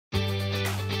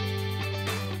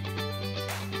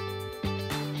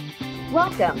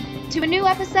Welcome to a new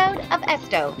episode of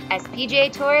Esto as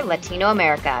PGA Tour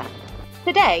Latinoamérica.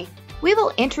 Today, we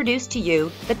will introduce to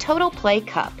you the TOTALPLAY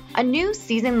Cup, a new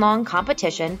season-long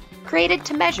competition created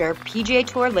to measure PGA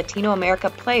Tour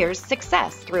Latinoamérica players'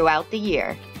 success throughout the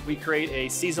year. We create a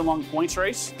season-long points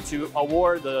race to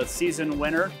award the season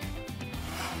winner.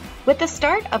 With the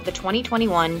start of the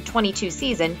 2021-22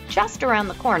 season just around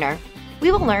the corner,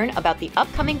 we will learn about the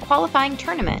upcoming qualifying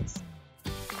tournaments.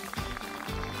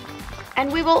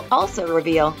 And we will also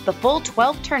reveal the full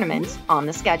 12 tournaments on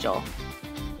the schedule.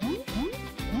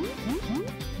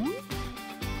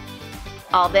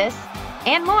 All this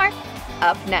and more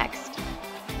up next.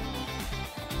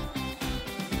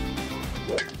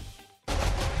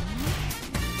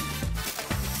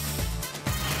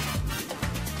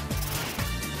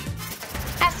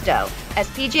 Esto as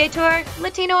PGA Tour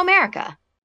Latinoamérica.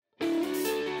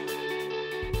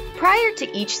 Prior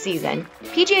to each season,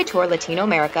 PGA Tour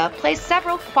Latinoamérica plays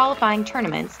several qualifying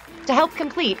tournaments to help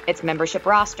complete its membership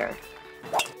roster.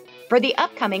 For the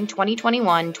upcoming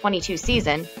 2021-22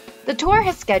 season, the tour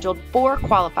has scheduled 4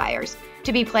 qualifiers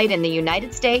to be played in the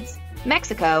United States,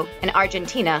 Mexico, and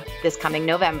Argentina this coming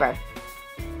November.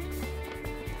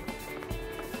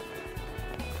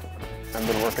 I've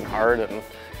been working hard, and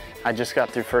I just got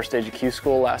through first stage of Q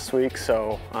school last week,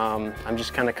 so I'm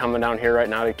just kind of coming down here right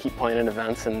now to keep playing in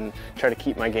events and try to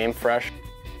keep my game fresh.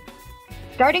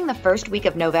 Starting the first week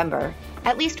of November,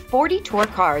 at least 40 tour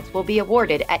cards will be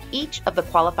awarded at each of the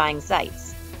qualifying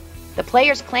sites. The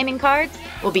players claiming cards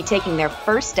will be taking their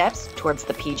first steps towards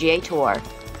the PGA Tour.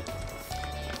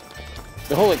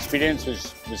 The whole experience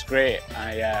was great.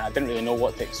 I didn't really know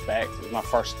what to expect. It was my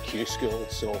first Q school,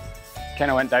 so kind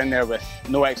of went down there with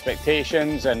no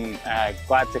expectations and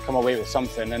glad to come away with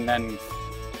something, and then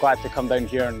glad to come down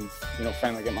here and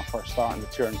finally get my first start on the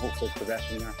tour and hopefully progress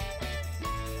from there.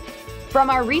 From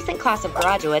our recent class of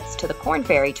graduates to the Korn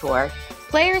Ferry Tour,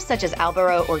 players such as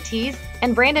Alvaro Ortiz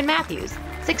and Brandon Matthews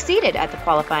succeeded at the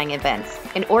qualifying events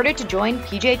in order to join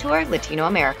PGA Tour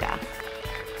Latinoamérica.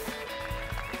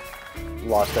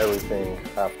 Lost everything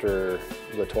after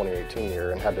the 2018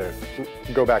 year and had to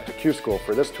go back to Q school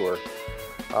for this tour.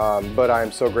 But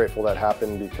I'm so grateful that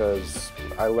happened because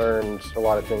I learned a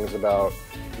lot of things about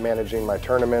managing my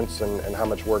tournaments and how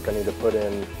much work I need to put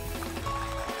in.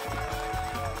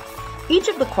 Each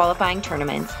of the qualifying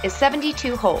tournaments is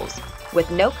 72 holes,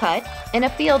 with no cut and a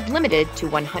field limited to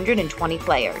 120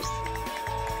 players.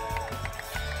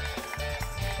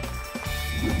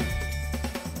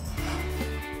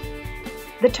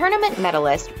 The tournament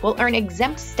medalist will earn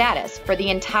exempt status for the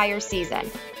entire season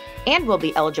and will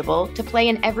be eligible to play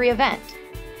in every event.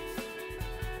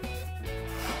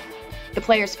 The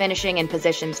players finishing in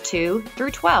positions 2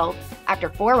 through 12 after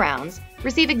 4 rounds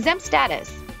receive exempt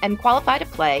status and qualify to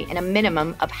play in a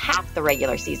minimum of half the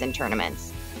regular season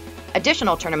tournaments.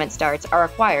 Additional tournament starts are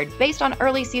acquired based on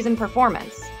early season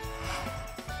performance.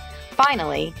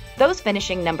 Finally, those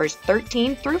finishing numbers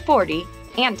 13 through 40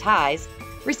 and ties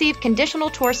receive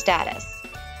conditional tour status.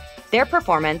 Their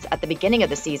performance at the beginning of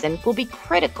the season will be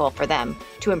critical for them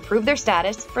to improve their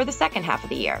status for the second half of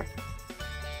the year.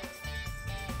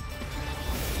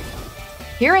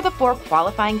 Here are the 4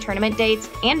 qualifying tournament dates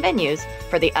and venues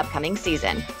for the upcoming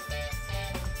season.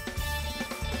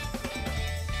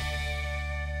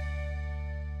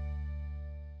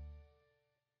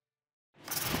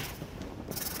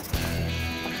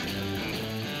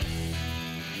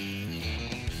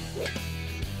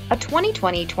 A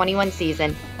 2020-21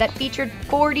 season that featured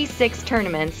 46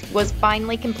 tournaments was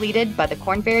finally completed by the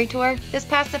Korn Ferry Tour this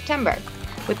past September,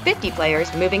 with 50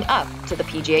 players moving up to the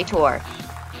PGA Tour.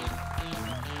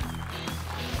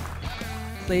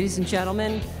 Ladies and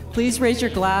gentlemen, please raise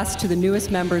your glass to the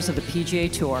newest members of the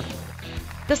PGA Tour.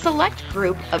 The select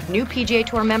group of new PGA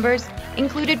Tour members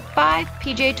included 5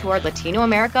 PGA Tour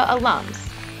Latinoamérica alums,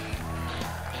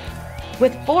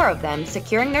 with 4 of them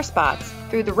securing their spots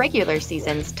through the regular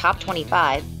season's top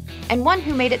 25, and 1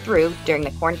 who made it through during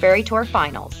the Korn Ferry Tour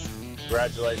finals.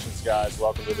 Congratulations, guys.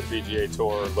 Welcome to the PGA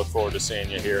Tour. Look forward to seeing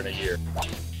you here in a year.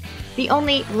 The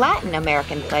only Latin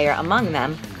American player among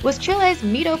them was Chile's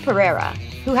Mito Pereira,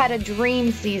 who had a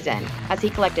dream season as he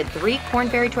collected 3 Korn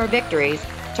Ferry Tour victories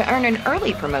to earn an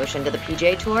early promotion to the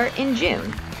PGA Tour in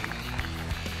June.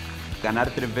 Ganar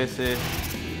 3 veces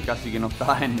casi que no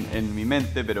estaba en mi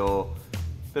mente, pero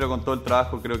con todo el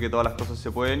trabajo creo que todas las cosas se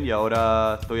pueden, y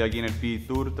ahora estoy aquí en el PGA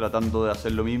Tour tratando de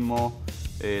hacer lo mismo,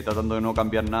 tratando de no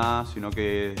cambiar nada, sino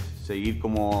que seguir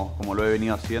como lo he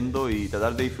venido haciendo y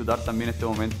tratar de disfrutar también este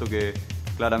momento que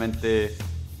claramente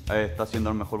está siendo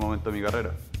el mejor momento de mi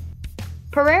carrera.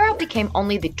 Pereira became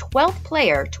only the 12th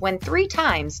player to win 3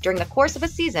 times during the course of a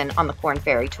season on the Korn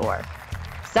Ferry Tour.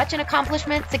 Such an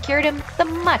accomplishment secured him the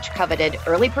much-coveted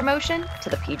early promotion to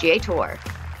the PGA Tour.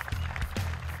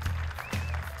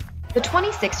 The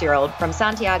 26-year-old from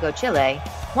Santiago, Chile,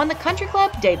 won the Country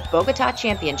Club de Bogotá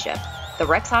Championship, the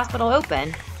Rex Hospital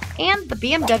Open, and the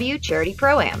BMW Charity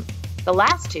Pro-Am, the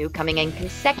last 2 coming in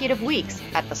consecutive weeks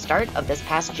at the start of this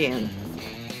past June.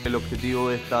 El objetivo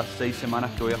de estas 6 semanas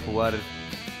que voy a jugar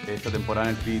esta temporada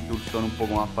en el PGA Tour son un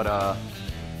poco más para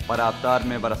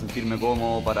adaptarme, para sentirme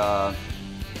cómodo, para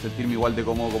sentirme igual de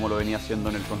cómodo como lo venía haciendo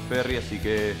en el Korn Ferry, así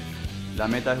que la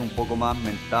meta es un poco más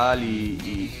mental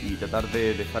y tratar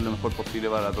de estar lo mejor posible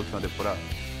para la próxima temporada.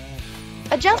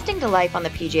 Adjusting to life on the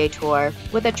PGA Tour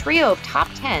with a trio of top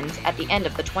 10s at the end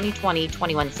of the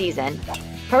 2020-21 season,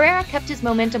 Pereira kept his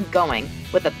momentum going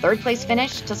with a 3rd-place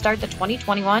finish to start the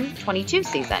 2021-22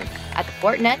 season at the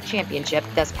Fortinet Championship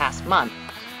this past month.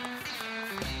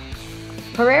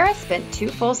 Pereira spent 2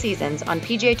 full seasons on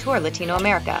PGA Tour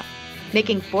Latinoamérica,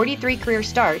 making 43 career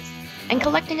starts and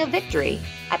collecting a victory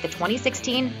at the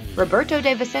 2016 Roberto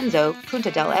de Vicenzo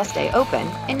Punta del Este Open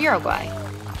in Uruguay.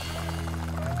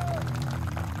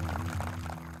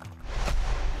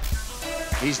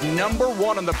 He's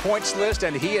 #1 on the points list,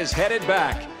 and he is headed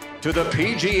back to the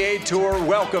PGA Tour.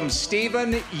 Welcome,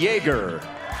 Stephen Jaeger.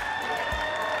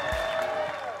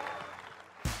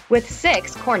 With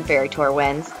 6 Korn Ferry Tour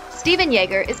wins, Stephen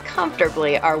Jaeger is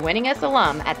comfortably our winningest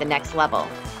alum at the next level.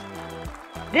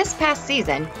 This past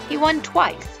season, he won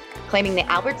twice, claiming the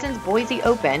Albertsons Boise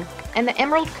Open and the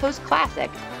Emerald Coast Classic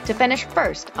to finish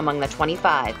first among the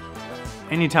 25.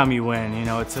 Anytime you win, you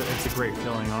know, it's a great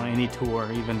feeling on any tour,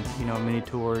 even, you know, a mini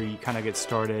tour. You kind of get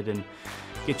started and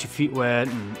get your feet wet,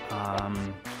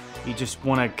 and you just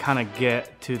want to kind of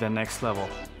get to the next level,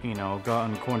 you know, go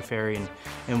on Korn Ferry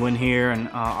and win here. And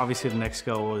obviously the next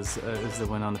goal is the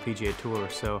win on the PGA Tour,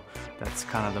 so that's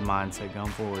kind of the mindset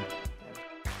going forward.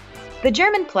 The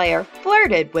German player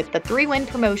flirted with the 3-win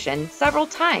promotion several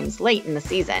times late in the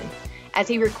season, as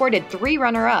he recorded 3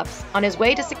 runner-ups on his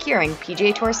way to securing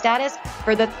PGA Tour status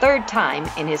for the 3rd time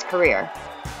in his career.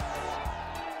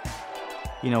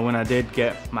 You know, when I did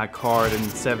get my card in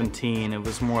 17, it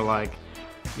was more like,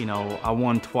 you know, I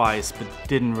won twice, but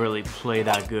didn't really play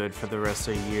that good for the rest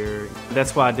of the year.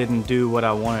 That's why I didn't do what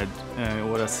I wanted,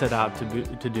 what I set out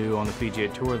to do on the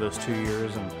PGA Tour those 2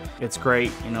 years. And it's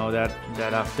great, you know, that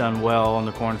I've done well on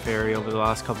the Korn Ferry over the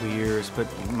last couple of years, but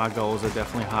my goals are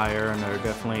definitely higher, and they're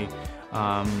definitely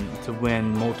to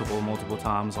win multiple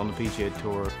times on the PGA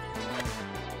Tour.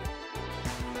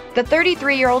 The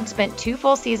 33-year-old spent 2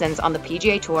 full seasons on the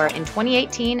PGA Tour in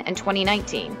 2018 and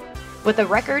 2019, with a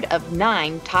record of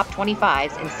 9 top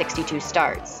 25s and 62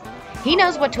 starts. He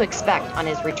knows what to expect on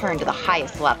his return to the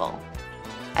highest level.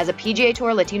 As a PGA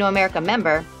Tour Latinoamérica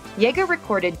member, Jaeger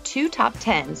recorded 2 top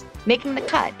 10s, making the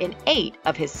cut in 8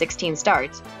 of his 16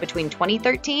 starts between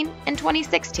 2013 and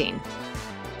 2016.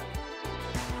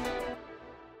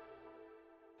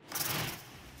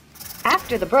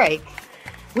 After the break,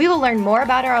 we will learn more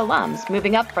about our alums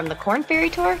moving up from the Korn Ferry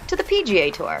Tour to the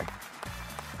PGA Tour.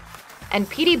 And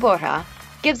Petey Borja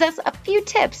gives us a few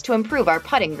tips to improve our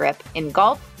putting grip in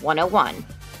Golf 101.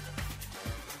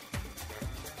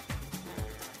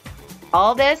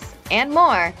 All this and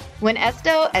more when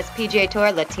Esto as PGA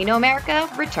Tour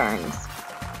Latinoamérica returns.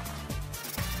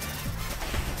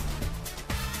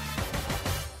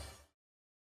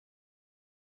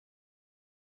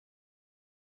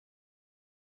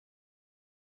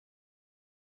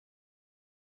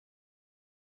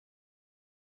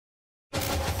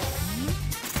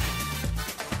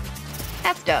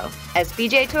 Esto as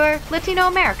PGA Tour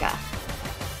Latinoamérica.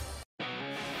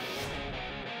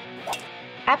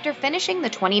 After finishing the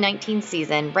 2019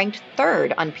 season ranked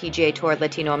 3rd on PGA Tour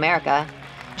Latinoamérica,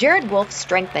 Jared Wolff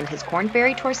strengthened his Korn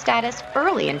Ferry Tour status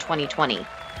early in 2020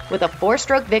 with a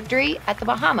 4-stroke victory at the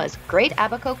Bahamas Great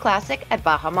Abaco Classic at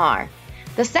Baja Mar,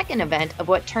 the second event of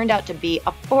what turned out to be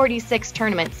a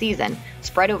 46-tournament season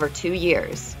spread over 2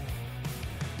 years.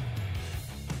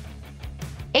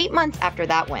 8 months after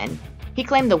that win, he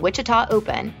claimed the Wichita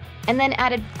Open and then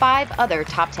added 5 other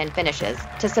top 10 finishes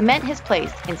to cement his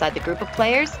place inside the group of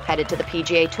players headed to the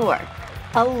PGA Tour.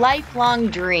 A lifelong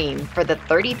dream for the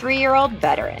 33-year-old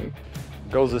veteran.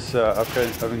 Goals this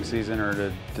upcoming season are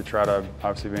to try to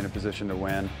obviously be in a position to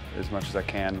win as much as I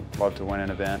can. Love to win an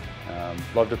event.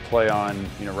 Love to play on,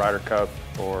 you know, Ryder Cup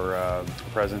or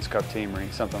President's Cup team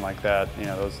or something like that. You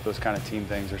know, those kind of team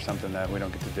things are something that we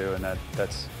don't get to do, and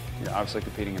that's, you know, obviously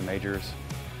competing in majors.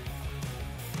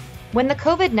 When the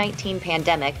COVID-19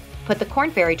 pandemic put the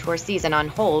Korn Ferry Tour season on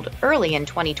hold early in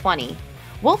 2020,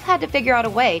 Wolf had to figure out a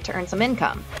way to earn some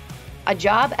income. A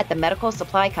job at the medical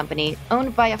supply company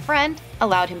owned by a friend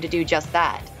allowed him to do just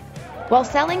that. While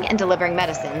selling and delivering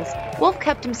medicines, Wolf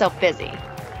kept himself busy.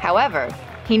 However,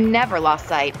 he never lost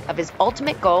sight of his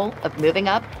ultimate goal of moving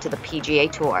up to the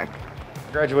PGA Tour.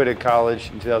 I graduated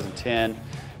college in 2010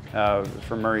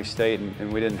 from Murray State,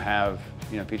 and we didn't have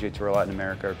PGA Tour Latin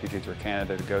America or PGA Tour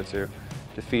Canada to go to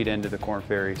feed into the Korn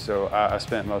Ferry. So I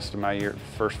spent most of my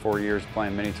first 4 years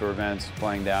playing mini tour events,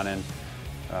 playing down in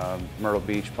Myrtle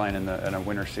Beach, playing in a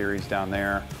winter series down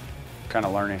there, kind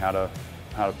of learning how to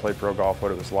play pro golf,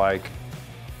 what it was like.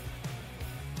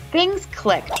 Things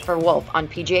clicked for Wolf on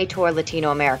PGA Tour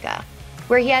Latinoamérica,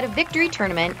 where he had a victory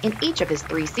tournament in each of his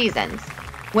 3 seasons,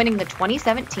 winning the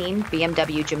 2017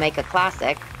 BMW Jamaica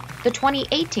Classic, the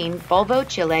 2018 Volvo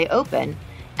Chile Open,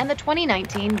 and the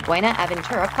 2019 Buena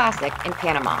Aventura Classic in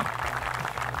Panama.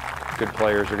 Good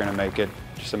players are going to make it,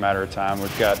 just a matter of time.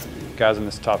 We've got guys in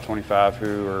this top 25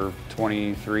 who are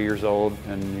 23 years old,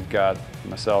 and you've got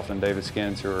myself and David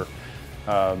Skins who are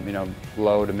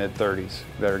low to mid 30s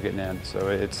that are getting in. So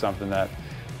it's something that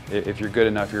if you're good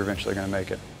enough, you're eventually going to make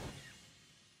it.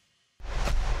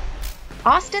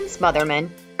 Austin Smotherman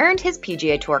earned his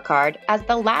PGA Tour card as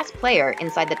the last player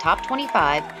inside the top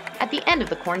 25 at the end of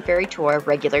the Korn Ferry Tour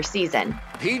regular season.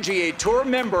 PGA Tour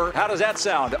member, how does that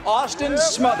sound? Austin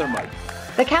Smotherman.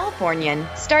 The Californian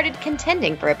started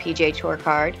contending for a PGA Tour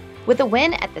card with a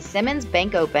win at the Simmons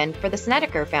Bank Open for the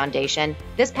Snedeker Foundation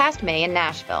this past May in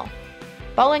Nashville.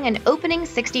 Following an opening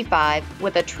 65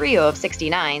 with a trio of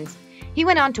 69s, he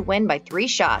went on to win by 3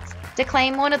 shots to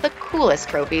claim one of the coolest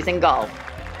trophies in golf.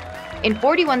 In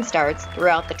 41 starts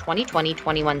throughout the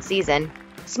 2020-21 season,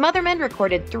 Smotherman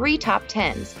recorded 3 top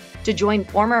 10s to join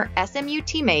former SMU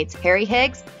teammates Harry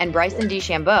Higgs and Bryson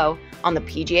DeChambeau on the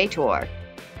PGA Tour.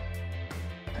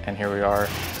 And here we are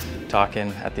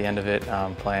talking at the end of it,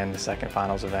 playing the second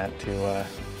finals event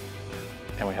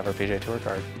and we have our PGA Tour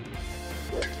card.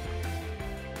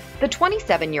 The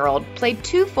 27-year-old played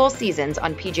 2 full seasons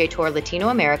on PGA Tour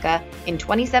Latinoamérica in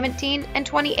 2017 and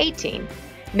 2018,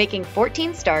 making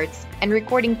 14 starts and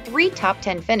recording 3 top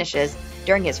 10 finishes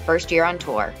during his first year on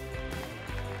tour.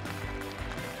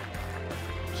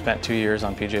 Spent 2 years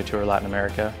on PGA Tour Latin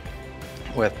America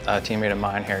with a teammate of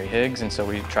mine, Harry Higgs, and so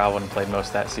we traveled and played most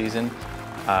of that season,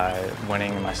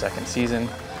 winning in my second season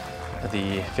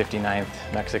the 59th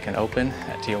Mexican Open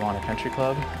at Tijuana Country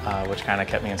Club, which kind of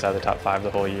kept me inside the top 5 the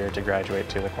whole year to graduate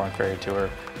to the Korn Ferry Tour.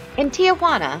 In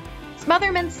Tijuana,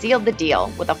 Smotherman sealed the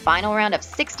deal with a final round of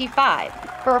 65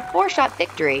 for a 4-shot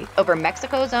victory over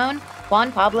Mexico's own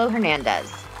Juan Pablo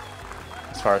Hernandez.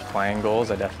 As far as playing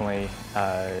goals, I definitely,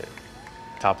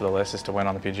 top of the list is to win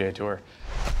on the PGA Tour.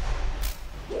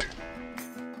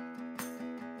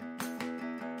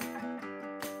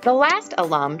 The last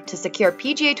alum to secure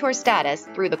PGA Tour status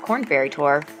through the Korn Ferry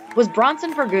Tour was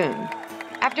Bronson Burgoon.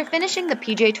 After finishing the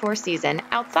PGA Tour season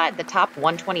outside the top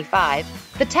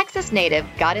 125, the Texas native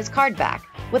got his card back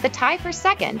with a tie for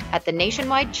second at the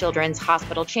Nationwide Children's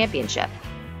Hospital Championship,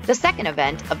 the second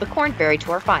event of the Korn Ferry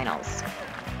Tour Finals.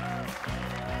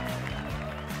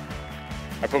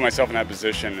 I put myself in that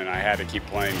position and I had to keep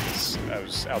playing because I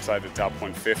was outside the top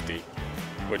 150.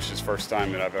 Which is the first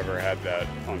time that I've ever had that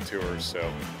on tour,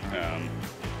 so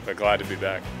but glad to be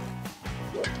back.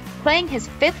 Playing his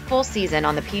 5th full season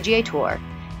on the PGA Tour,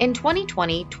 in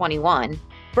 2020-21,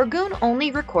 Burgoon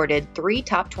only recorded 3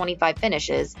 top 25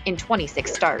 finishes in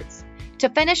 26 starts, to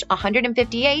finish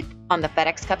 158th on the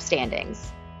FedEx Cup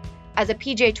standings. As a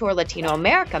PGA Tour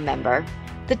Latinoamérica member,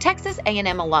 the Texas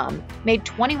A&M alum made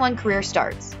 21 career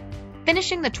starts,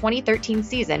 finishing the 2013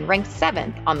 season ranked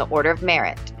 7th on the Order of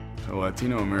Merit. The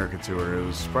Latinoamérica Tour, it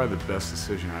was probably the best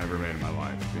decision I ever made in my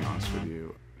life, to be honest with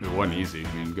you. It wasn't easy.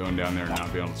 I mean, going down there and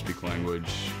not being able to speak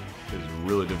language is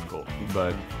really difficult.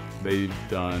 But they've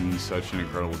done such an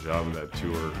incredible job of that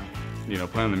tour. You know,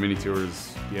 playing the mini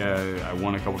tours, yeah, I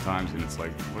won a couple times and it's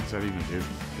like, what's that even do?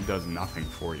 It does nothing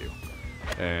for you.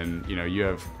 And, you know, you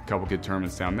have a couple good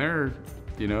tournaments down there.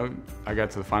 You know, I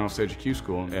got to the final stage of Q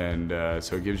School, and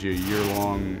so it gives you a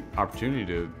year-long opportunity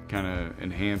to kind of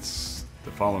enhance the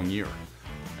following year.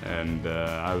 And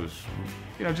I was,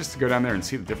 you know, just to go down there and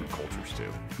see the different cultures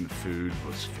too. And the food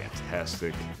was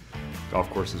fantastic. Golf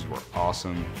courses were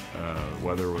awesome.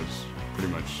 Weather was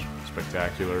pretty much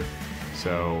spectacular.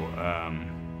 So,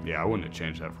 yeah, I wouldn't have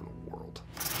changed that for the world.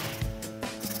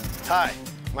 Hi,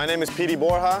 my name is Petey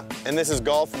Borja, and this is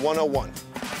Golf 101.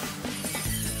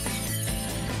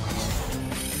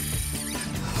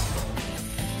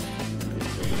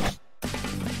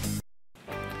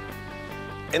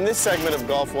 In this segment of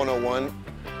Golf 101,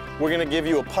 we're going to give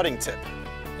you a putting tip.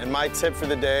 and my tip for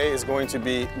the day is going to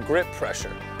be grip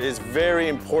pressure. It is very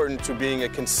important to being a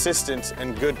consistent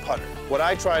and good putter. What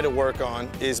I try to work on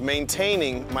is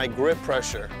maintaining my grip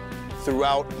pressure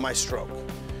throughout my stroke.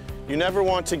 You never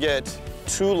want to get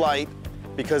too light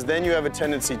because then you have a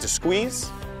tendency to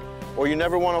squeeze, or you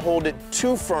never want to hold it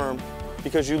too firm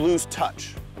because you lose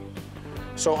touch.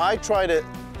 So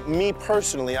me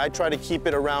personally, I try to keep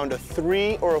it around a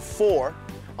 3 or a 4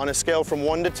 on a scale from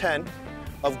 1 to 10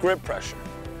 of grip pressure.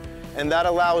 And that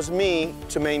allows me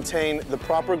to maintain the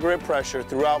proper grip pressure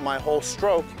throughout my whole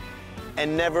stroke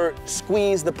and never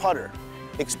squeeze the putter,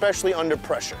 especially under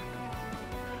pressure.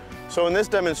 So in this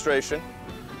demonstration,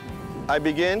 I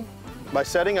begin by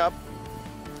setting up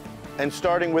and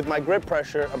starting with my grip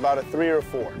pressure about a 3 or a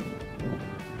 4.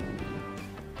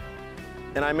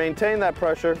 And I maintain that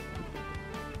pressure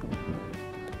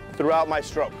throughout my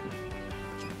stroke.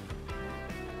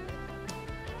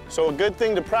 So a good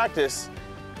thing to practice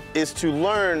is to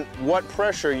learn what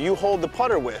pressure you hold the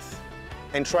putter with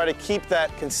and try to keep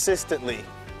that consistently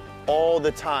all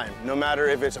the time, no matter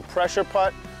if it's a pressure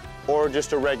putt or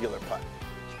just a regular putt.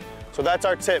 So that's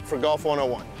our tip for Golf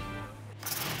 101.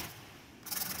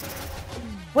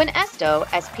 When Esto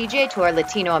as PGA Tour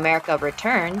Latinoamérica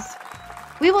returns,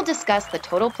 we will discuss the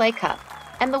Total Play Cup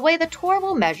and the way the tour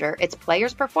will measure its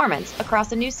players' performance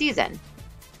across a new season.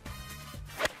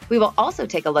 We will also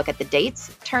take a look at the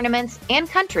dates, tournaments, and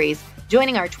countries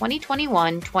joining our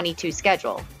 2021-22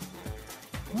 schedule.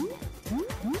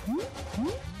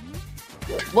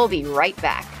 We'll be right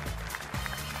back.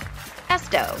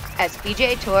 Esto as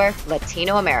PGA Tour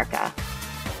Latinoamérica.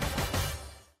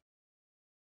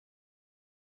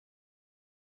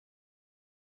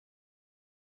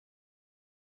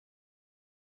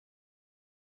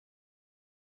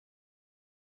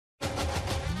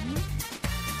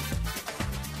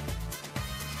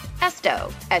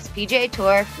 Esto as PGA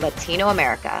Tour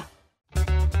Latinoamérica.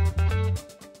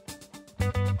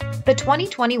 The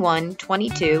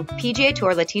 2021-22 PGA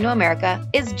Tour Latinoamérica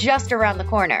is just around the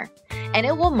corner, and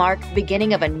it will mark the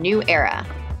beginning of a new era,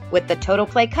 with the Total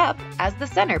Play Cup as the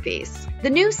centerpiece. The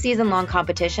new season-long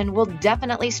competition will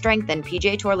definitely strengthen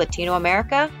PGA Tour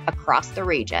Latinoamérica across the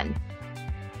region.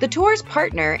 The tour's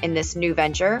partner in this new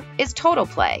venture is Total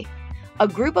Play, a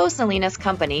Grupo Salinas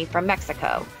company from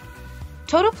Mexico.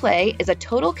 Total Play is a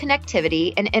total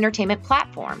connectivity and entertainment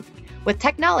platform with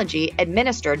technology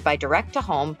administered by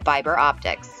direct-to-home fiber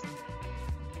optics.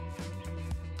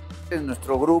 En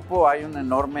nuestro grupo hay una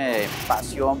enorme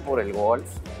pasión por el golf.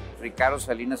 Ricardo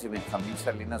Salinas y Benjamín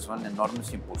Salinas son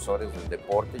enormes impulsores del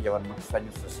deporte, llevan muchos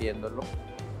años haciéndolo.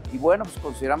 Y bueno, pues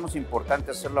consideramos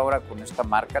importante hacerlo ahora con esta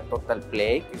marca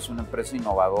TOTALPLAY, que es una empresa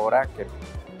innovadora que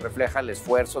refleja el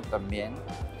esfuerzo también.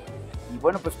 Y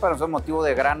bueno, pues para nosotros es motivo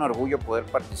de gran orgullo poder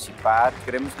participar.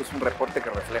 Creemos que es un reporte que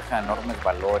refleja enormes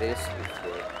valores,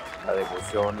 la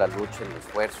devoción, la lucha, el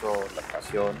esfuerzo, la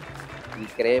pasión. Y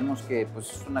creemos que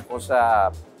pues, es una cosa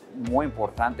muy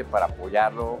importante para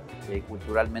apoyarlo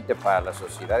culturalmente para la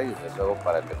sociedad y desde luego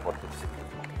para el deporte en sí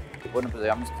mismo. Y bueno, pues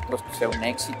digamos que sea un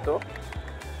éxito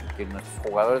y que nuestros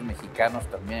jugadores mexicanos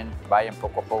también vayan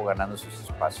poco a poco ganando sus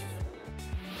espacios.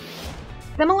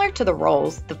 Similar to the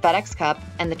roles the FedEx Cup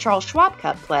and the Charles Schwab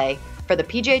Cup play for the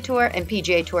PGA Tour and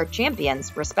PGA Tour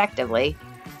champions, respectively,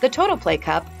 the Total Play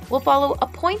Cup will follow a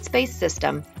points-based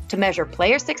system to measure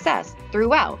player success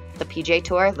throughout the PGA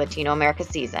Tour Latinoamérica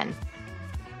season.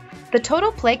 The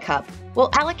Total Play Cup will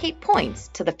allocate points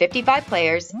to the 55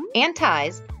 players and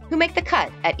ties who make the cut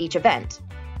at each event,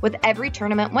 with every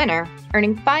tournament winner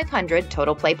earning 500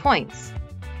 Total Play points.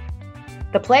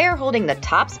 The player holding the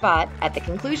top spot at the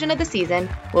conclusion of the season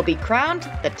will be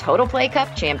crowned the Total Play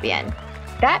Cup champion.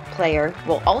 That player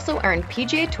will also earn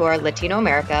PGA Tour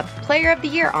Latinoamérica Player of the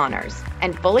Year honors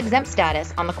and full exempt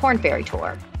status on the Korn Ferry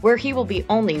Tour, where he will be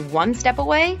only one step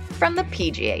away from the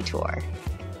PGA Tour.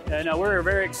 And we're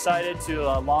very excited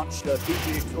to launch the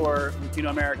PGA Tour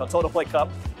Latinoamérica Total Play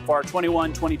Cup for our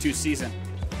 21-22 season.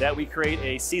 That we create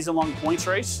a season-long points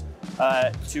race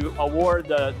to award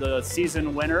the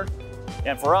season winner.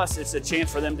 And for us, it's a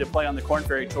chance for them to play on the Korn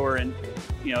Ferry Tour and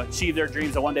achieve their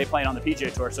dreams of one day playing on the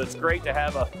PGA Tour. So it's great to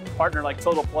have a partner like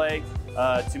Total Play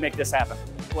to make this happen.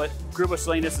 What Grupo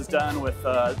Salinas has done with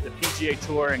the PGA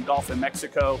Tour and golf in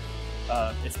Mexico,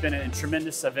 it's been a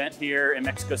tremendous event here in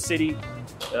Mexico City.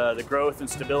 The growth and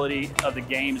stability of the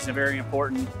game is very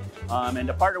important. And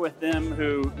to partner with them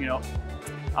who,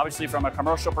 obviously from a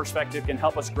commercial perspective can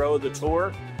help us grow the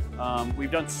tour. We've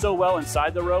done so well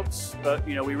inside the ropes, but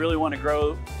we really want to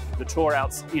grow the tour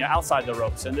outside the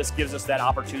ropes, and this gives us that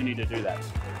opportunity to do that.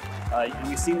 And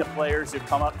we've seen the players who've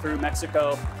come up through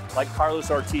Mexico, like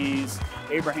Carlos Ortiz,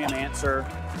 Abraham Answer.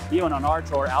 Even on our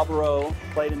tour, Alvaro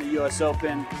played in the U.S.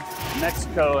 Open.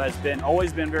 Mexico has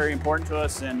always been very important to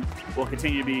us and will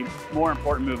continue to be more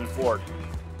important moving forward.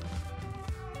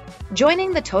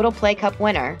 Joining the Total Play Cup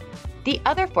winner, the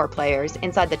other 4 players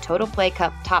inside the Total Play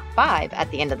Cup top 5 at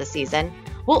the end of the season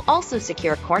will also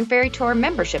secure Korn Ferry Tour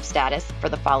membership status for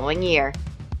the following year.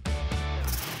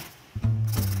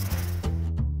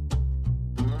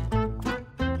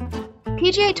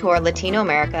 PGA Tour Latino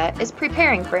America is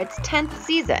preparing for its 10th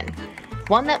season,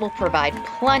 one that will provide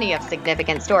plenty of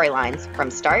significant storylines from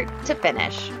start to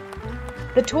finish.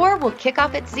 The tour will kick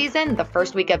off its season the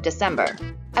first week of December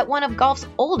at one of golf's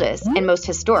oldest and most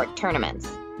historic tournaments,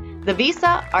 the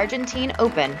Visa Argentine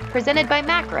Open presented by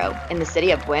Macro in the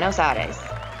city of Buenos Aires.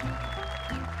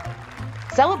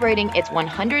 Celebrating its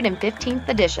 115th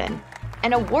edition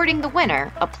and awarding the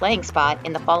winner a playing spot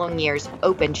in the following year's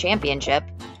Open Championship,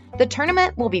 the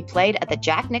tournament will be played at the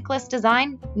Jack Nicklaus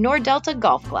Design Nordelta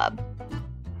Golf Club.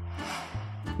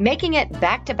 Making it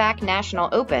back-to-back national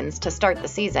opens to start the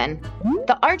season,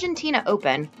 the Argentina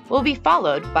Open will be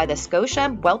followed by the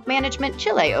Scotia Wealth Management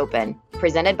Chile Open,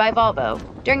 presented by Volvo,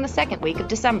 during the second week of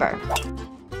December.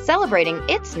 Celebrating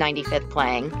its 95th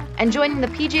playing and joining the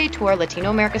PGA Tour Latino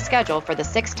America schedule for the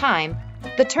 6th time,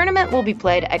 the tournament will be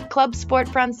played at Club Sport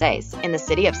Francés in the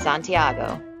city of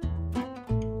Santiago.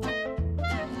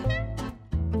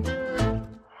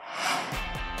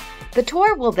 The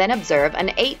tour will then observe an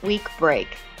 8-week break,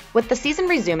 with the season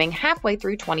resuming halfway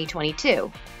through 2022,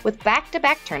 with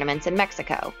back-to-back tournaments in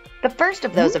Mexico. The first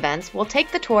of those events will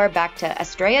take the tour back to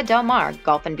Estrella del Mar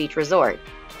Golf and Beach Resort,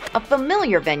 a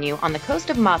familiar venue on the coast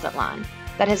of Mazatlan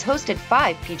that has hosted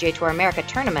 5 PGA Tour America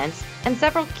tournaments and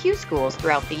several Q schools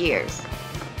throughout the years.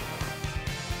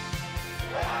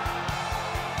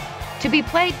 To be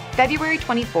played February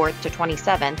 24th to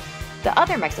 27th, the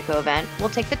other Mexico event will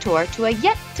take the tour to a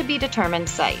yet-to-be-determined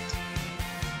site.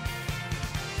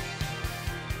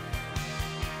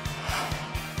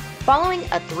 Following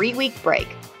a 3-week break,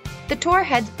 the tour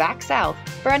heads back south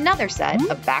for another set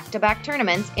of back-to-back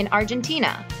tournaments in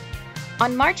Argentina.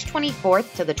 On March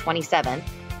 24th to the 27th,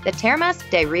 the Termas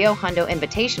de Rio Hondo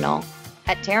Invitational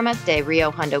at Termas de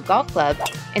Rio Hondo Golf Club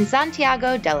in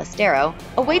Santiago del Estero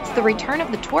awaits the return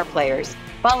of the tour players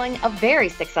following a very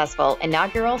successful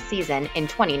inaugural season in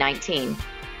 2019.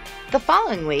 The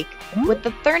following week, with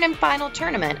the third and final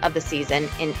tournament of the season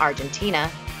in Argentina,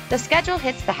 the schedule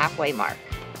hits the halfway mark.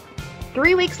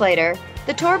 3 weeks later,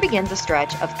 the tour begins a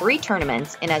stretch of 3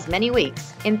 tournaments in as many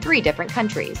weeks in 3 different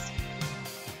countries.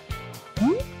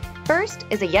 First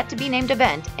is a yet-to-be-named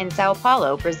event in Sao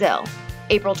Paulo, Brazil,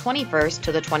 April 21st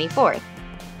to the 24th.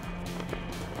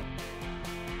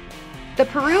 The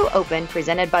Peru Open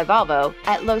presented by Volvo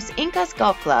at Los Incas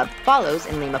Golf Club follows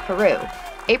in Lima, Peru,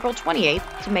 April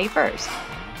 28th to May 1st,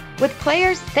 with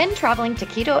players then traveling to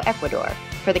Quito, Ecuador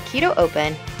for the Quito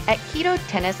Open at Quito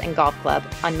Tennis and Golf Club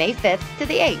on May 5th to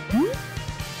the 8th.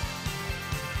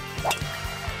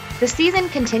 The season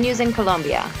continues in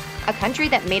Colombia, a country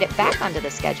that made it back onto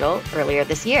the schedule earlier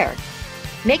this year.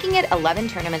 Making it 11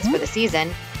 tournaments for the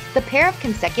season, the pair of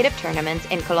consecutive tournaments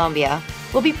in Colombia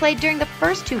will be played during the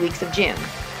first 2 weeks of June.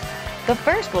 The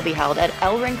first will be held at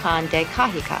El Rincón de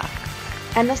Cajica,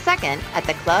 and the second at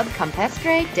the Club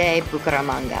Campestre de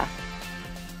Bucaramanga.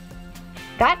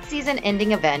 That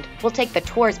season-ending event will take the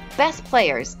tour's best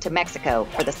players to Mexico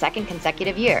for the second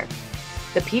consecutive year.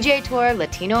 The PGA Tour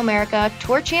Latino America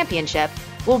Tour Championship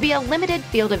will be a limited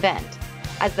field event,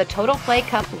 as the Total Play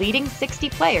Cup leading 60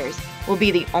 players will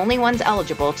be the only ones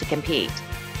eligible to compete.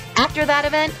 After that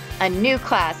event, a new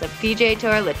class of PGA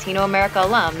Tour Latino America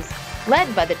alums,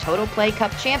 led by the Total Play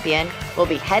Cup champion, will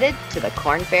be headed to the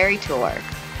Korn Ferry Tour.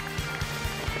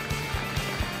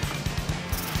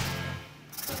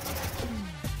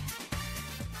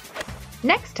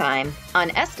 Next time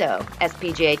on Esto,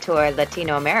 PGA Tour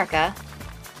Latino America,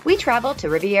 we travel to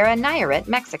Riviera Nayarit,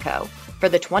 Mexico, for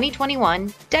the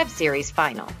 2021 Dev Series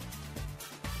Final.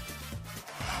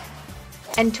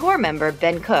 And tour member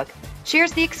Ben Cook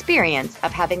shares the experience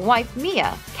of having wife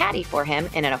Mia caddy for him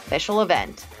in an official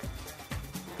event.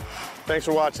 Thanks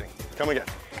for watching. Come again.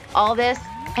 All this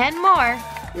and more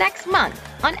next month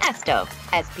on Esto,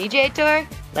 PGA Tour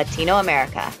Latino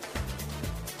America.